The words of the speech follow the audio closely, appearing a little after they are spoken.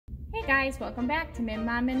guys, welcome back to Min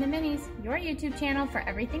Mom and the Minis, your YouTube channel for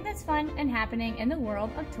everything that's fun and happening in the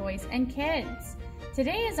world of toys and kids.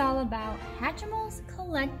 Today is all about Hatchimals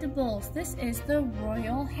Collectibles. This is the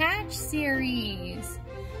Royal Hatch series.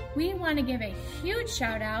 We want to give a huge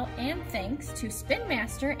shout out and thanks to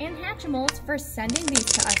Spinmaster and Hatchimals for sending these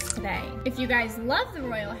to us today. If you guys love the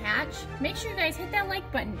Royal Hatch, make sure you guys hit that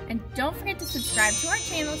like button and don't forget to subscribe to our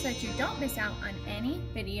channel so that you don't miss out on any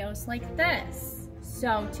videos like this.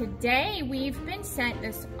 So today we've been sent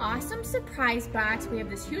this awesome surprise box. We have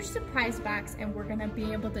this huge surprise box and we're gonna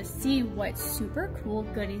be able to see what super cool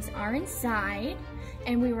goodies are inside.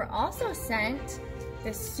 And we were also sent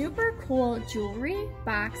the super cool jewelry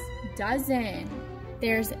box dozen.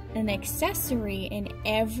 There's an accessory in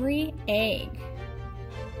every egg.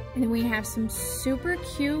 And then we have some super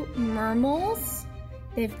cute Mermals.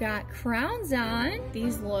 They've got crowns on.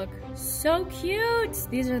 These look so cute.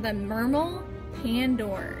 These are the Mermal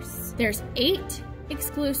Pandors. There's 8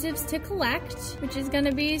 exclusives to collect, which is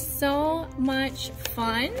gonna be so much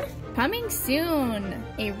fun. Coming soon,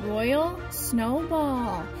 a Royal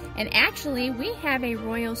Snowball. And actually, we have a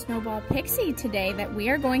Royal Snowball Pixie today that we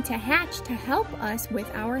are going to hatch to help us with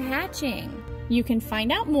our hatching. You can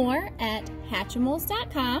find out more at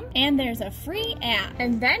Hatchimals.com, and there's a free app.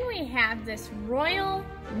 And then we have this Royal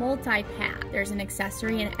multi-pack. There's an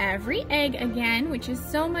accessory in every egg again, which is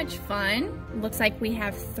so much fun. Looks like we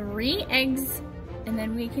have 3 eggs, and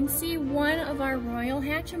then we can see one of our Royal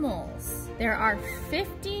Hatchimals. There are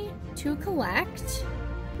 50 to collect.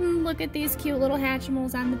 Look at these cute little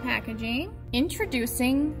Hatchimals on the packaging.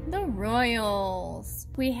 Introducing the Royals.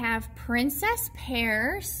 We have Princess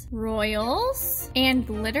Pears, Royals, and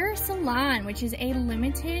Glitter Salon, which is a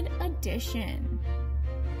limited edition.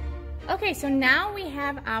 Okay, so now we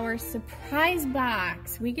have our surprise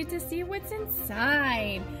box. We get to see what's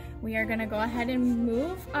inside. We are gonna go ahead and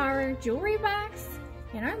move our jewelry box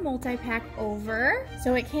and our multi-pack over.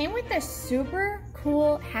 So it came with this super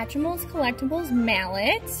cool Hatchimals Collectibles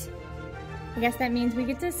mallet. I guess that means we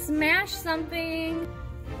get to smash something.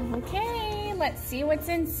 Okay, let's see what's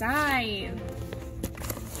inside.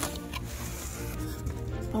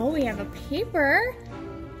 Oh, we have a paper.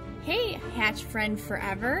 Hey, Hatch Friend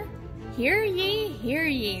Forever. Hear ye, hear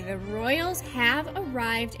ye, the Royals have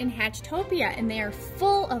arrived in Hatchtopia and they are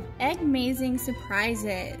full of egg-mazing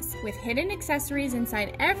surprises. With hidden accessories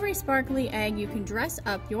inside every sparkly egg, you can dress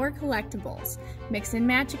up your collectibles, mix and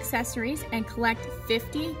match accessories, and collect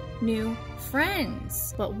 50 new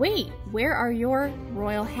friends. But wait, where are your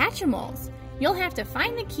Royal Hatchimals? You'll have to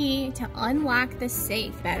find the key to unlock the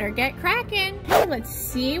safe. Better get cracking. Hey, let's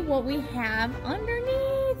see what we have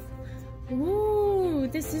underneath. Ooh,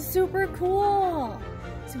 this is super cool.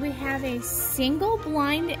 So we have a single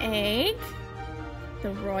blind egg,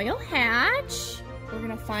 the Royal Hatch. We're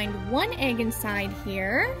gonna find 1 egg inside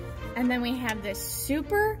here. And then we have this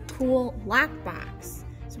super cool lockbox.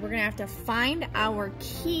 So we're gonna have to find our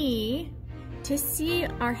key to see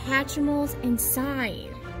our Hatchimals inside.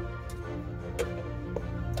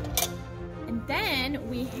 And then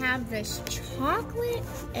we have this chocolate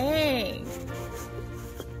egg.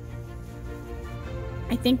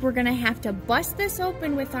 I think we're gonna have to bust this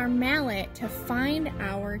open with our mallet to find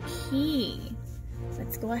our key.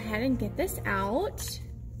 Let's go ahead and get this out.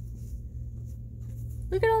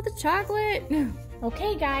 Look at all the chocolate.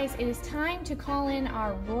 Okay guys, it is time to call in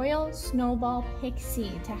our Royal Snowball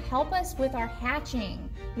Pixie to help us with our hatching.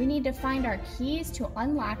 We need to find our keys to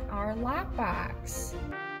unlock our lockbox.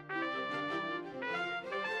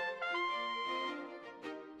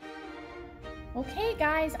 Okay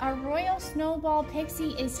guys, our Royal Snowball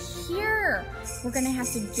Pixie is here. We're gonna have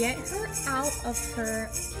to get her out of her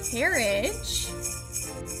carriage.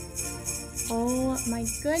 Oh my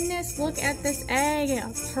goodness, look at this egg.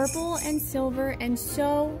 Purple and silver and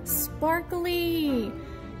so sparkly.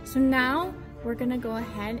 So now we're gonna go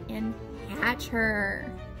ahead and hatch her.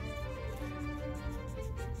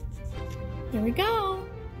 Here we go.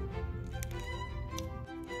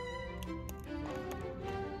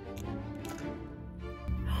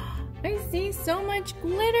 I see so much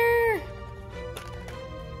glitter.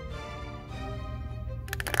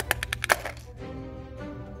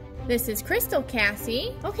 This is Crystal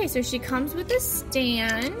Cassie. Okay, so she comes with a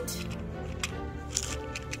stand.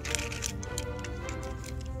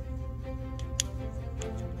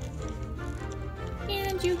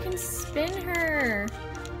 And you can spin her.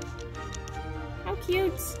 How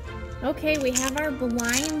cute. Okay, we have our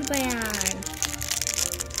blind bag.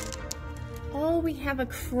 Oh, we have a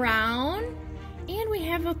crown and we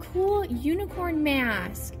have a cool unicorn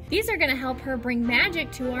mask. These are gonna help her bring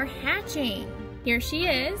magic to our hatching. Here she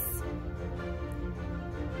is.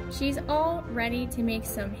 She's all ready to make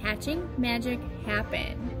some hatching magic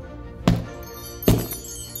happen.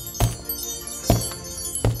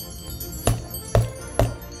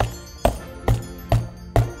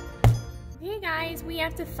 Okay guys, we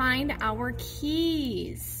have to find our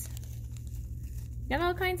keys. We got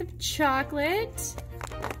all kinds of chocolate.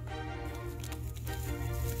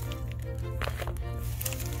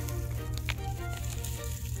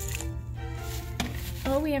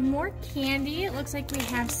 Oh, we have more candy. It looks like we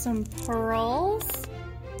have some pearls.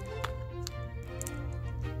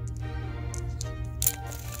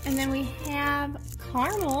 And then we have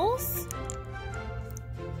caramels.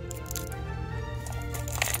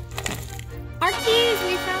 Our keys!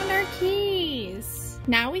 We found our keys!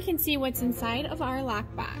 Now we can see what's inside of our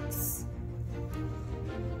lockbox.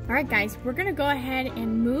 Alright guys, we're gonna go ahead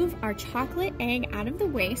and move our chocolate egg out of the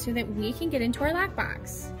way so that we can get into our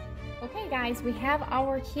lockbox. Okay guys, we have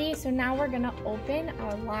our key, so now we're gonna open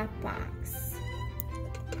our lockbox.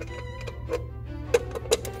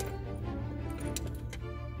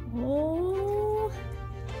 Oh,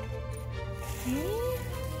 okay.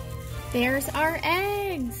 There's our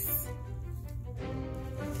eggs.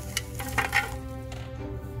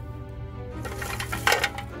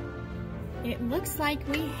 It looks like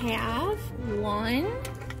we have 1,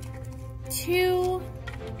 2,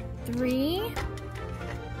 3,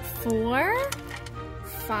 4,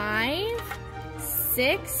 5,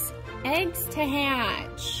 6 eggs to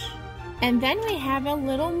hatch. And then we have a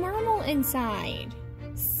little mermal inside.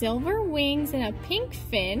 Silver wings and a pink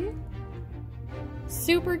fin.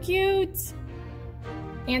 Super cute.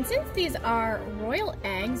 And since these are royal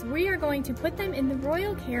eggs, we are going to put them in the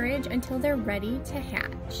royal carriage until they're ready to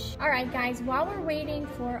hatch. All right guys, while we're waiting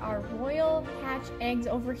for our royal hatch eggs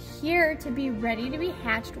over here to be ready to be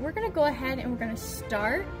hatched, we're gonna go ahead and we're gonna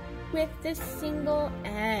start with this single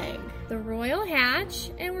egg, the royal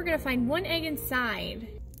hatch, and we're gonna find 1 egg inside.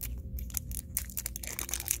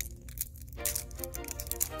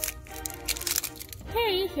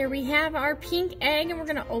 Okay, here we have our pink egg, and we're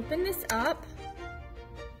gonna open this up.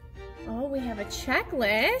 Oh, we have a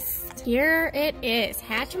checklist. Here it is,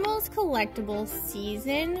 Hatchimals Collectibles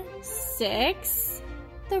Season 6,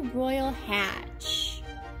 the Royal Hatch.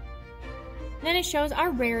 Then it shows our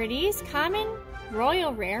rarities, common,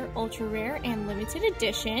 royal rare, ultra rare, and limited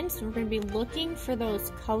edition. So we're going to be looking for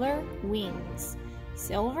those color wings.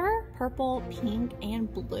 Silver, purple, pink,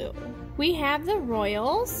 and blue. We have the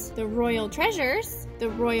royals, the royal treasures, the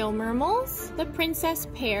royal mermals, the princess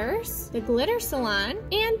pairs, the glitter salon,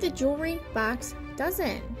 and the jewelry box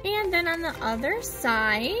dozen. And then on the other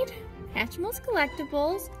side, Hatchimals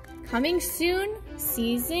Collectibles, coming soon,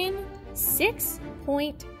 season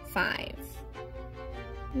 6.5.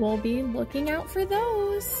 We'll be looking out for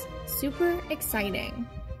those. Super exciting.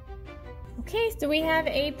 Okay, so we have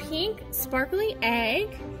a pink sparkly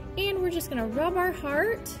egg, and we're just gonna rub our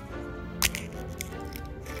heart.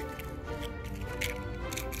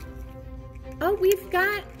 Oh, we've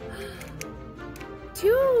got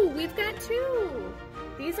 2. We've got 2.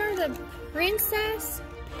 These are the princess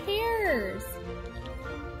pairs.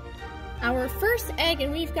 Our first egg,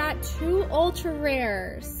 and we've got 2 ultra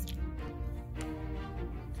rares.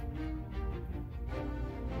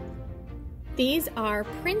 These are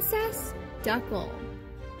Princess Duckle.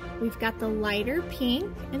 We've got the lighter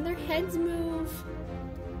pink, and their heads move,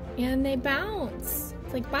 and they bounce.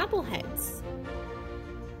 It's like bobbleheads.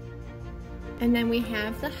 And then we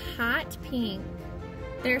have the hot pink.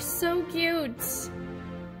 They're so cute.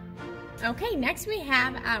 Okay, next we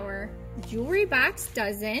have our jewelry box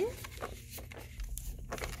dozen.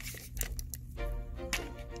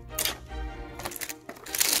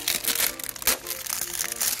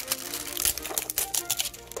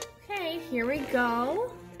 Here we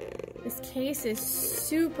go. This case is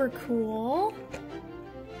super cool.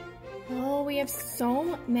 Oh, we have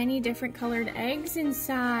so many different colored eggs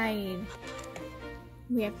inside.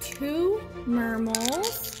 We have 2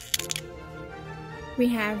 mermals. We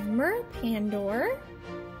have Merpandor.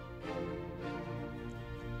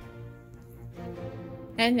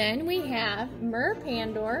 And then we have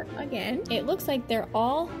Merpandor again. It looks like they're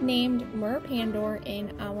all named Merpandor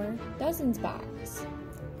in our dozens box.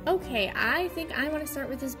 Okay, I think I want to start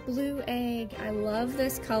with this blue egg. I love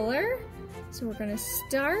this color. So we're gonna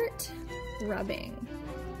start rubbing.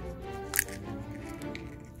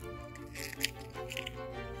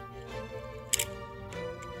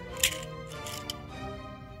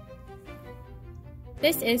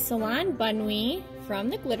 This is Salon Bunwee from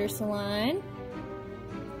the Glitter Salon.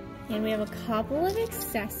 And we have a couple of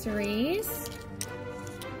accessories.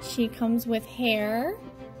 She comes with hair.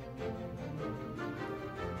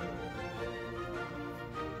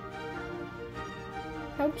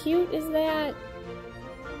 How cute is that?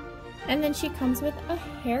 And then she comes with a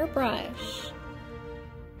hairbrush.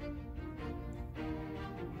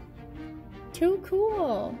 Too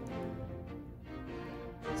cool.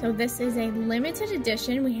 So this is a limited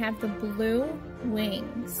edition. We have the blue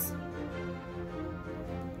wings.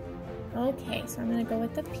 Okay, so I'm gonna go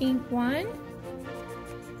with the pink one.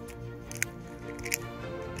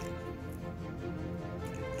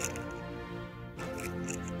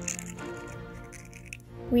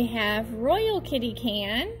 We have Royal Kitty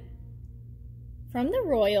Can from the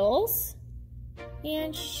Royals,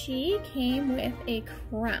 and she came with a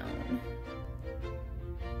crown.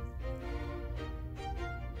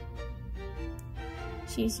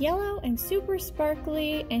 She's yellow and super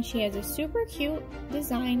sparkly, and she has a super cute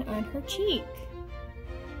design on her cheek.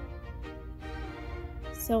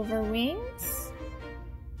 Silver wings.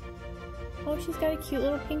 Oh, she's got a cute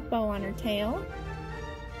little pink bow on her tail.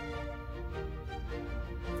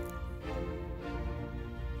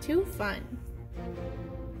 Too fun.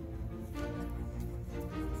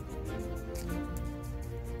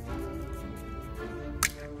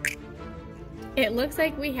 It looks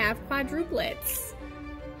like we have quadruplets.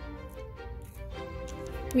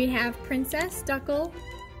 We have Princess Duckle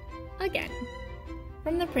again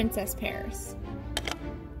from the Princess Pairs.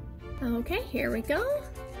 Okay, here we go.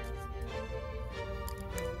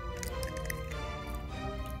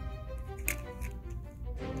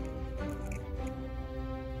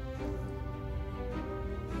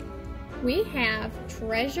 We have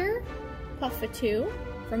Treasure Puffatoo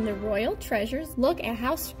from the Royal Treasures. Look at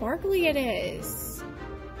how sparkly it is.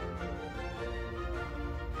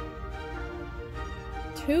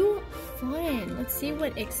 Too fun. Let's see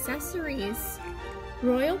what accessories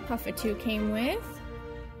Royal Puffatoo came with.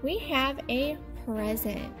 We have a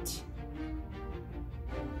present.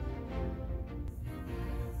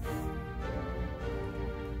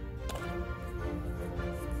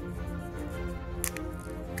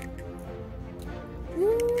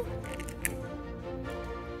 Ooh.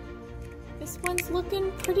 This one's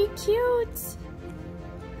looking pretty cute.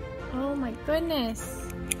 Oh my goodness.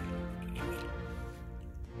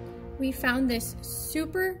 We found this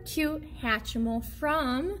super cute Hatchimal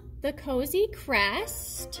from the Cozy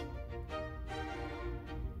Crest.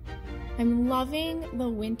 I'm loving the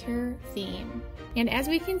winter theme. And as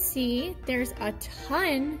we can see, there's a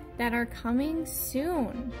ton that are coming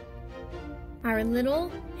soon. Our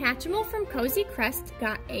little Hatchimal from Cozy Crest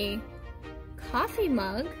got a coffee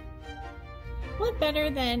mug. What better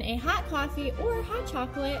than a hot coffee or hot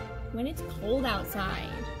chocolate when it's cold outside?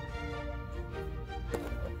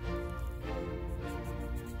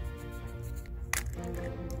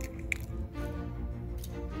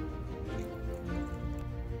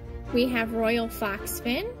 We have Royal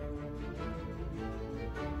Foxfin,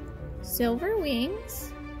 Silver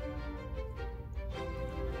Wings,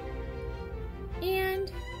 and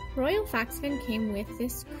Royal Foxfin came with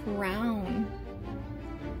this crown.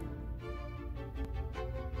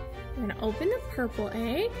 We're gonna open the purple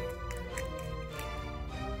egg.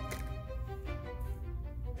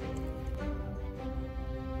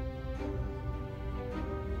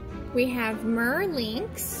 We have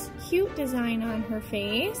Lynx, cute design on her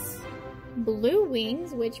face. Blue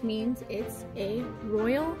wings, which means it's a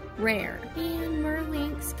royal rare. And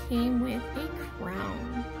Lynx came with a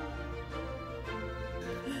crown.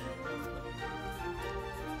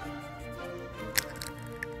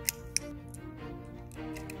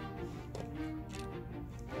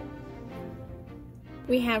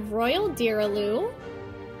 We have Royal Deeraloo,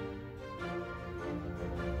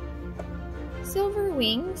 Silver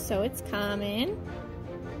wings, so it's common.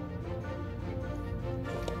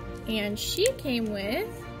 And she came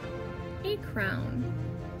with a crown.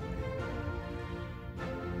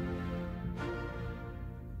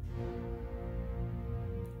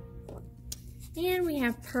 And we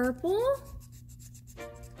have purple.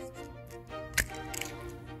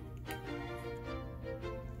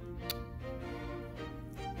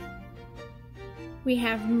 We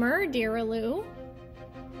have Deeraloo.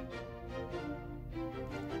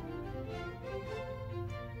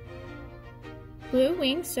 Blue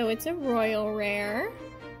wings, so it's a royal rare.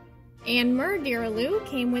 And Deeraloo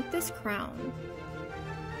came with this crown.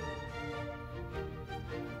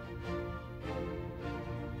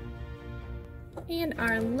 And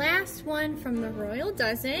our last one from the Royal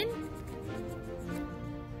Dozen.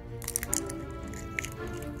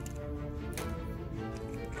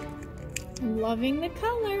 Loving the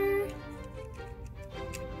color.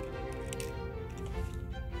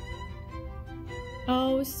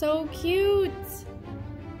 Oh, so cute.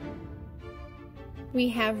 We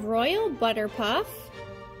have Royal Butterpuff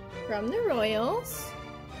from the Royals.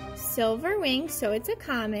 silver wings, so it's a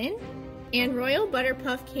common, and Royal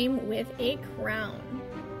Butterpuff came with a crown.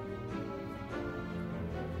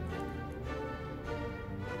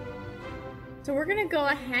 So we're gonna go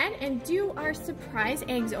ahead and do our surprise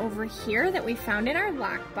eggs over here that we found in our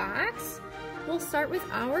lockbox. We'll start with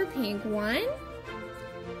our pink one.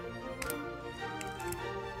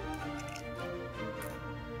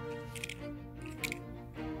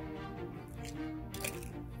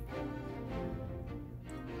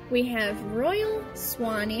 We have Royal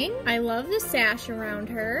Swanning. I love the sash around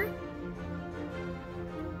her.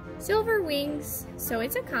 Silver wings, so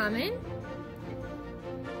it's a common.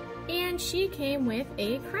 And she came with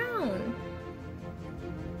a crown.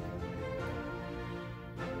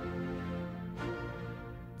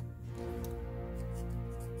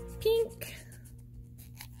 Pink.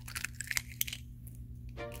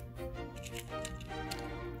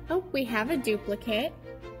 Oh, we have a duplicate.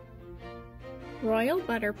 Royal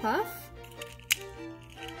Butterpuff.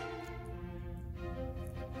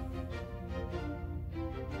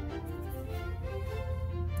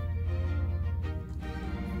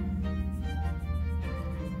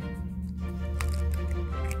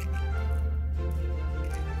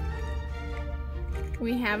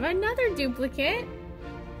 We have another duplicate.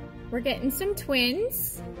 We're getting some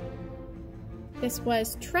twins. This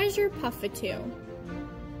was Treasure Puffetoo.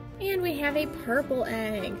 And we have a purple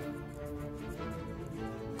egg.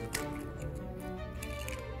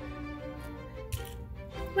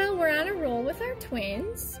 Well, we're on a roll with our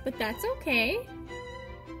twins, but that's okay.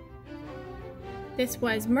 This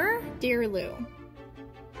was Dearloo.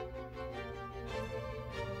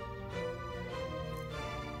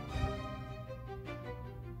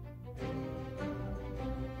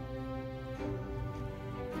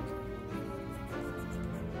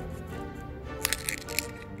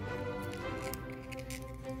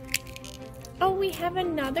 Oh, we have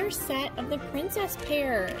another set of the princess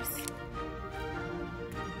pairs.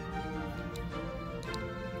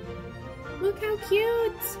 Look how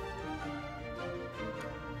cute!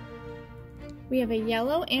 We have a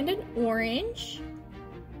yellow and an orange.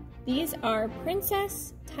 These are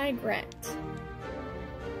Princess Tigrette.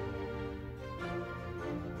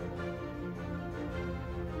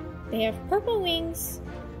 They have purple wings,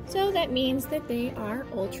 so that means that they are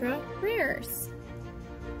ultra rares.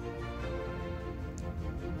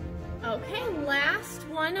 Okay, last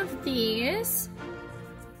one of these.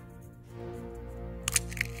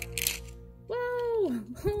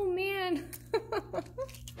 Oh man.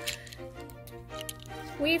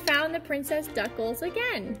 We found the Princess Duckles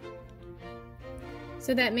again.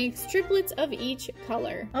 So that makes triplets of each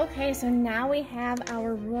color. Okay, so now we have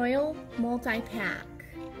our Royal multi-pack.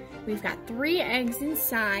 We've got 3 eggs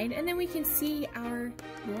inside, and then we can see our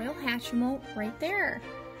Royal Hatchimal right there.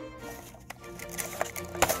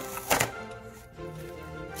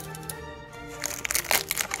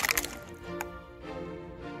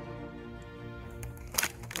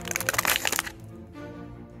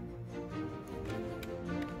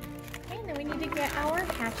 Get our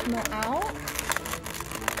Hatchimal out.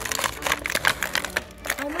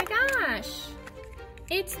 Oh my gosh!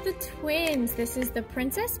 It's the twins. This is the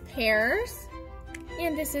Princess Pears,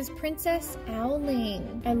 and this is Princess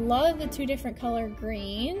Owling. I love the 2 different color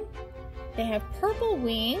green. They have purple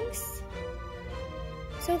wings,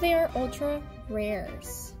 so they are ultra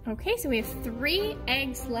rares. Okay, so we have 3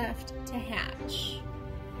 eggs left to hatch.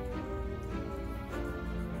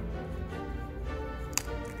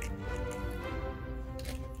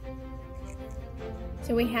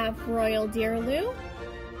 So we have Royal Dearloo,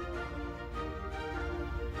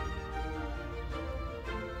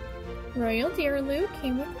 Royal Dearloo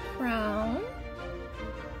came with a crown.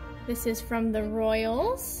 This is from the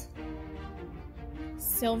Royals.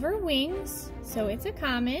 Silver wings, so it's a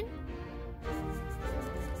common.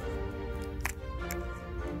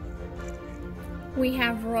 We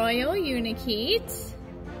have Royal Unique.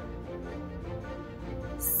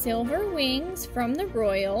 Silver wings from the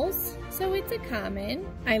Royals, so it's a common.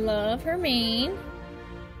 I love her mane.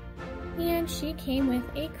 And she came with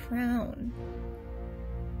a crown.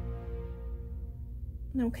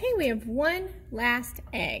 Okay, we have 1 last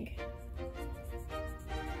egg.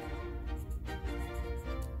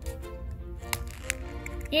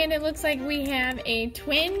 And it looks like we have a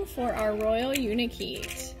twin for our Royal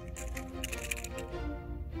Unique.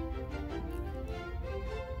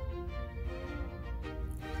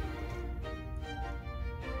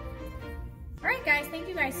 Alright guys, thank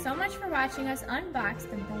you guys so much for watching us unbox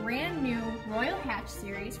the brand new Royal Hatch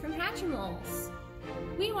series from Hatchimals.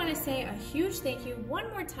 We want to say a huge thank you one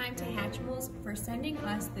more time to Hatchimals for sending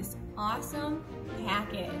us this awesome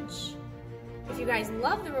package. If you guys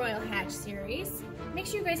love the Royal Hatch series, make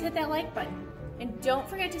sure you guys hit that like button. And don't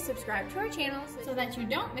forget to subscribe to our channel so that you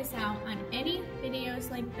don't miss out on any videos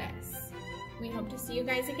like this. We hope to see you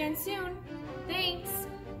guys again soon. Thanks.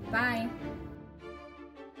 Bye.